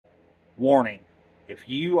Warning: if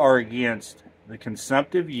you are against the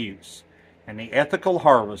consumptive use and the ethical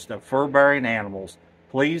harvest of fur-bearing animals,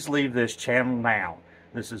 please leave this channel now.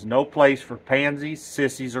 This is no place for pansies,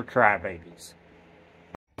 sissies, or crybabies.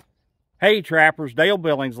 Hey trappers, Dale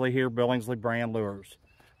Billingsley here, Billingsley Brand Lures.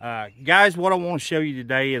 Guys, what I want to show you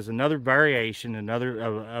today is another variation,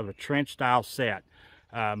 of a trench style set.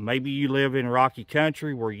 Maybe you live in rocky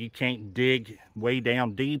country where you can't dig way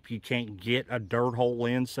down deep, you can't get a dirt hole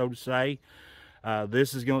in, so to say.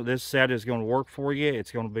 This set is going to work for you.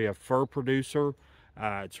 It's going to be a fur producer.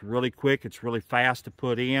 It's really quick, it's really fast to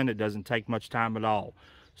put in, it doesn't take much time at all.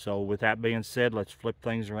 So with that being said, let's flip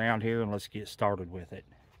things around here and let's get started with it.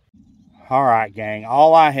 All right, gang,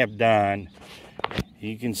 all I have done,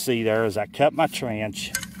 you can see there, is I cut my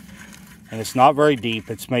trench, and it's not very deep.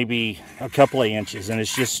 It's maybe a couple of inches, and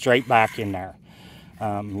it's just straight back in there.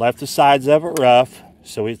 Left the sides of it rough,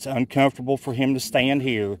 so it's uncomfortable for him to stand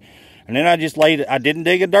here. And then I just I didn't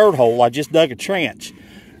dig a dirt hole, I just dug a trench.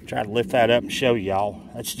 Try to lift that up and show y'all.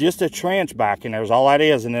 It's just a trench back in there, is all that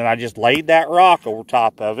is. And then I just laid that rock over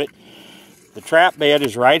top of it. The trap bed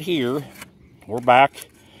is right here. We're back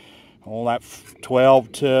all that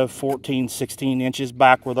 12 to 14, 16 inches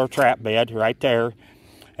back with our trap bed right there.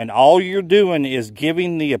 And all you're doing is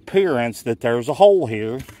giving the appearance that there's a hole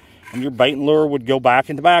here, and your bait and lure would go back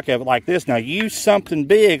in the back of it like this. Now use something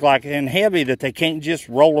big and heavy that they can't just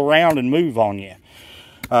roll around and move on you.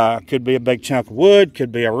 Could be a big chunk of wood,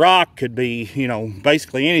 could be a rock, could be, you know,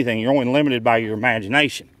 basically anything. You're only limited by your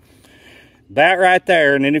imagination. That right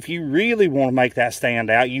there, and then if you really want to make that stand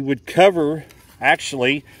out, you would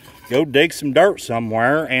actually go dig some dirt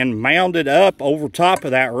somewhere and mound it up over top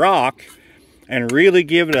of that rock and really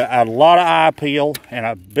give it a lot of eye appeal and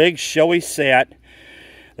a big showy set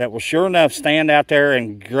that will sure enough stand out there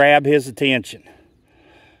and grab his attention.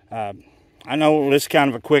 I know this is kind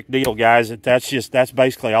of a quick deal, guys. That's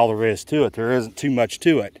basically all there is to it. There isn't too much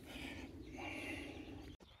to it.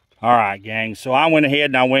 All right, gang, so I went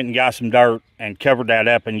ahead and I went and got some dirt and covered that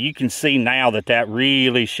up, and you can see now that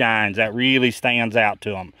really shines, that really stands out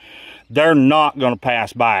to them. They're not going to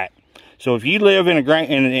pass by it. So if you live in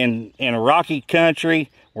a rocky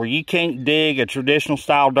country where you can't dig a traditional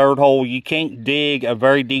style dirt hole, you can't dig a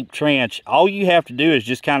very deep trench, all you have to do is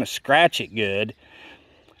just kind of scratch it good,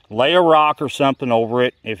 lay a rock or something over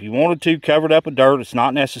it. If you wanted to, cover it up with dirt. It's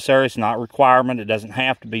not necessary, it's not a requirement, it doesn't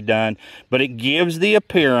have to be done, but it gives the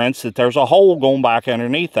appearance that there's a hole going back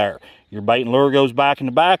underneath there. Your bait and lure goes back in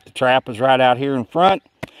the back, the trap is right out here in front.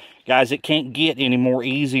 Guys, it can't get any more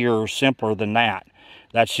easier or simpler than that.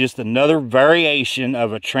 That's just another variation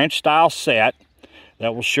of a trench style set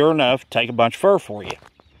that will sure enough take a bunch of fur for you.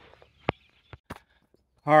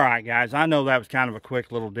 All right, guys, I know that was kind of a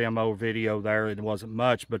quick little demo video there. It wasn't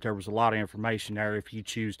much, but there was a lot of information there if you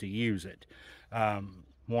choose to use it. I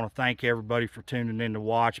want to thank everybody for tuning in to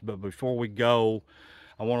watch, but before we go,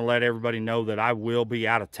 I want to let everybody know that I will be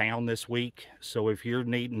out of town this week. So if you're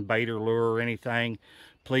needing bait or lure or anything,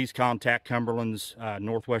 please contact Cumberland's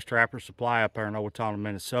Northwest Trapper Supply up there in Owatonna,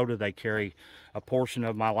 Minnesota. They carry a portion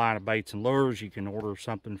of my line of baits and lures. You can order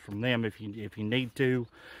something from them if you need to.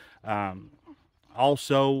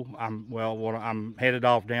 Also, I'm headed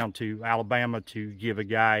off down to Alabama to give a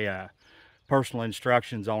guy personal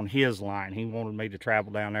instructions on his line. He wanted me to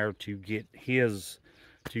travel down there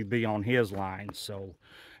to be on his line. So,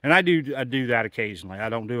 and I do that occasionally. I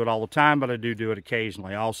don't do it all the time, but I do it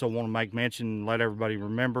occasionally. I also want to make mention and let everybody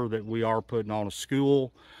remember that we are putting on a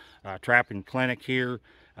school trapping clinic here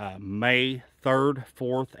May 3rd,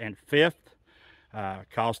 4th, and 5th.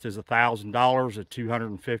 Cost is $1,000, a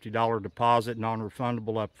 $250 deposit,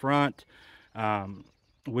 non-refundable up front.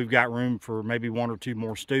 We've got room for maybe 1 or 2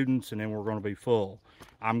 more students, and then we're going to be full.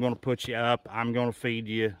 I'm going to put you up, I'm going to feed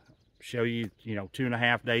you, show you,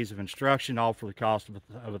 2.5 days of instruction, all for the cost of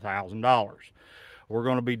 $1,000. We're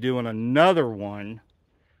going to be doing another one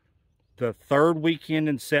the 3rd weekend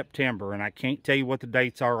in September, and I can't tell you what the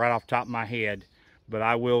dates are right off the top of my head, but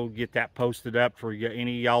I will get that posted up for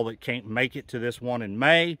any of y'all that can't make it to this one in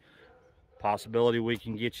May. Possibility we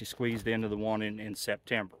can get you squeezed into the one in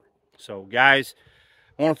September. So guys,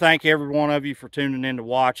 I want to thank every one of you for tuning in to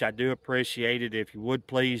watch. I do appreciate it. If you would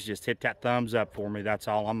please just hit that thumbs up for me. That's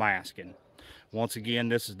all I'm asking. Once again,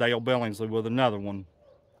 this is Dale Billingsley with another one.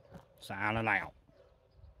 Signing out.